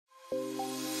So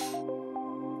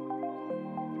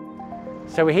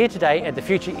we're here today at the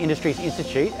Future Industries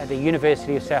Institute at the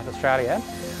University of South Australia,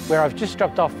 where I've just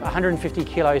dropped off a 150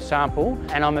 kilo sample,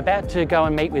 and I'm about to go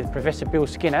and meet with Professor Bill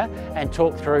Skinner and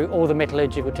talk through all the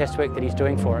metallurgical test work that he's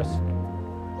doing for us.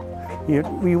 You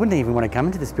wouldn't even want to come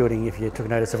into this building if you took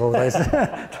notice of all those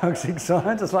toxic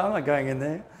signs. It's like, I'm not going in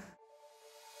there.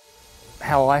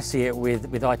 How I see it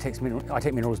with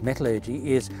iTech Minerals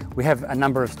Metallurgy is we have a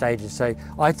number of stages. So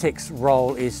iTech's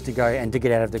role is to go and dig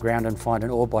it out of the ground and find an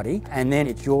ore body, and then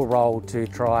it's your role to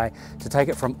try to take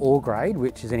it from ore grade,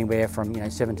 which is anywhere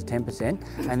from 7 to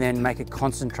 10%, and then make a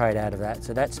concentrate out of that.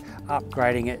 So that's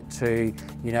upgrading it to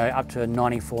up to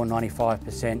 94,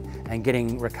 95% and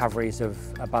getting recoveries of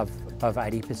above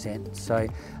 80%. So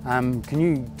can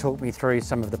you talk me through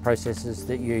some of the processes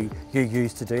that you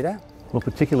use to do that? Well,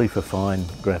 particularly for fine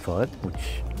graphite,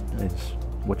 which is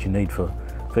what you need for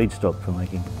feedstock for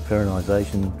making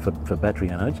ferronisation for battery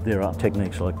anodes, there are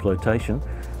techniques like flotation,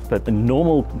 but the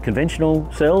normal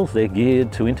conventional cells, they're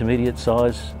geared to intermediate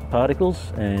size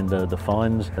particles, and the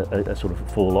fines sort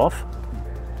of fall off.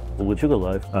 Well, with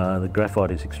Sugarloaf, the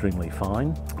graphite is extremely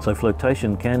fine, so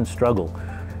flotation can struggle,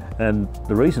 and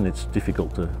the reason it's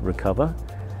difficult to recover,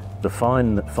 the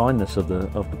fineness of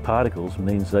the particles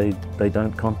means they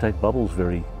don't contact bubbles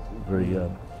very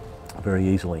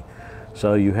easily.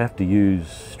 So you have to use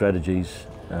strategies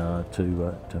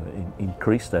to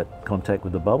increase that contact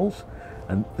with the bubbles,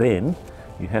 and then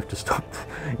you have to stop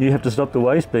the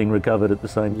waste being recovered at the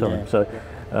same time.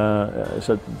 Yeah.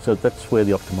 So that's where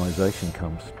the optimisation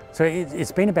comes. So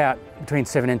it's been about between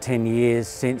 7 and 10 years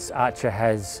since Archer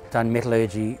has done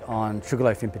metallurgy on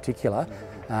Sugarloaf in particular,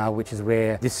 which is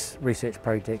where this research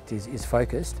project is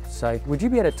focused. So would you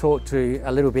be able to talk to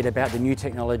a little bit about the new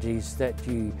technologies that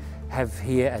you have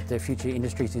here at the Future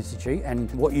Industries Institute and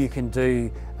what you can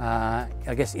do,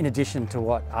 I guess, in addition to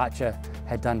what Archer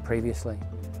had done previously?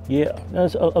 Yeah,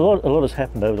 a lot has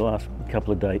happened over the last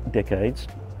couple of decades.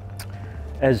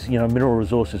 As mineral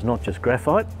resource is not just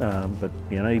graphite, but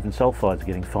even sulfides are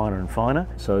getting finer and finer.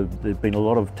 So there's been a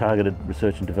lot of targeted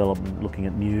research and development looking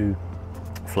at new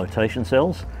flotation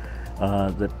cells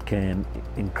that can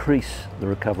increase the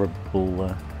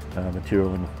recoverable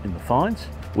material in the fines.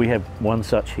 We have one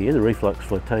such here, the reflux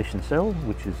flotation cell,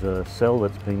 which is a cell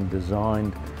that's been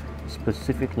designed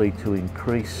specifically to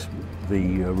increase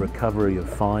the recovery of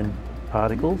fine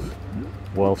particles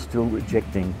while still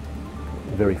rejecting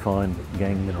very fine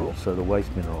gangue minerals, so the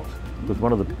waste minerals. Because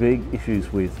one of the big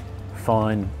issues with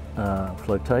fine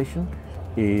flotation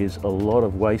is a lot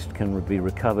of waste can be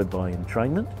recovered by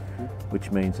entrainment,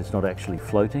 which means it's not actually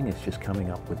floating, it's just coming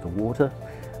up with the water.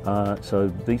 So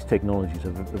these technologies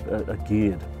are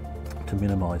geared to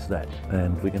minimise that,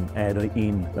 and we can add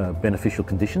in beneficial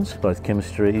conditions, both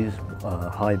chemistries,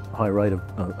 high rate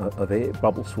of air,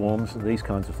 bubble swarms, these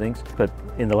kinds of things. But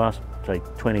in the last, say,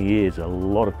 20 years, a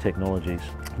lot of technologies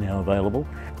now available.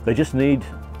 They just need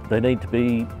to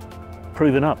be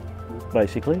proven up,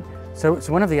 basically. So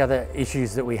one of the other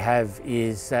issues that we have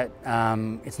is that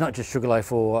it's not just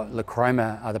Sugarloaf or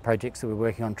Lacroma are the projects that we're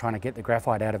working on trying to get the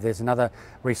graphite out of. There's another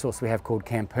resource we have called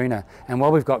Campuna, and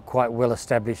while we've got quite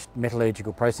well-established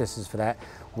metallurgical processes for that,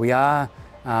 we are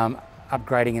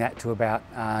upgrading that to about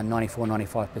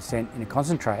 94–95% in a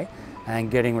concentrate and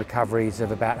getting recoveries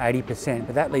of about 80%,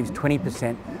 but that leaves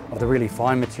 20% of the really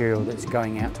fine material that's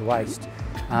going out to waste.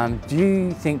 Do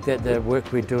you think that the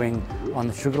work we're doing on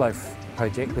the Sugarloaf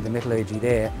project with the metallurgy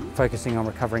there, focusing on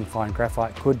recovering fine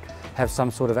graphite, could have some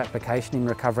sort of application in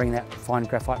recovering that fine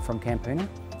graphite from Campuna?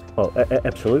 Oh,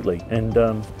 absolutely. And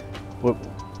well,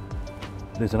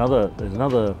 there's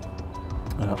another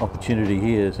opportunity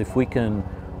here is if we can,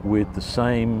 with the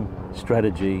same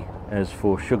strategy as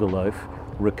for Sugarloaf,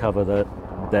 recover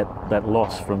that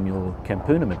loss from your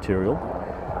Campuna material,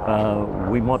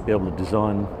 we might be able to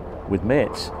design with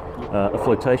METS a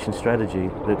flotation strategy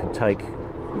that could take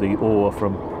the ore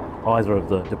from either of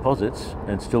the deposits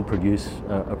and still produce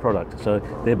a product. So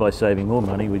thereby saving more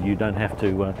money. You don't have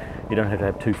to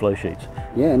have two flow sheets.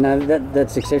 Yeah, no,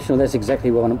 that's exceptional. That's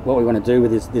exactly what we want to do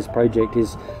with this project,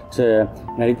 is to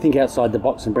think outside the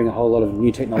box and bring a whole lot of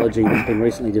new technology that's been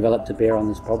recently developed to bear on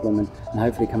this problem, and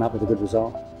hopefully come up with a good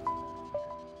result.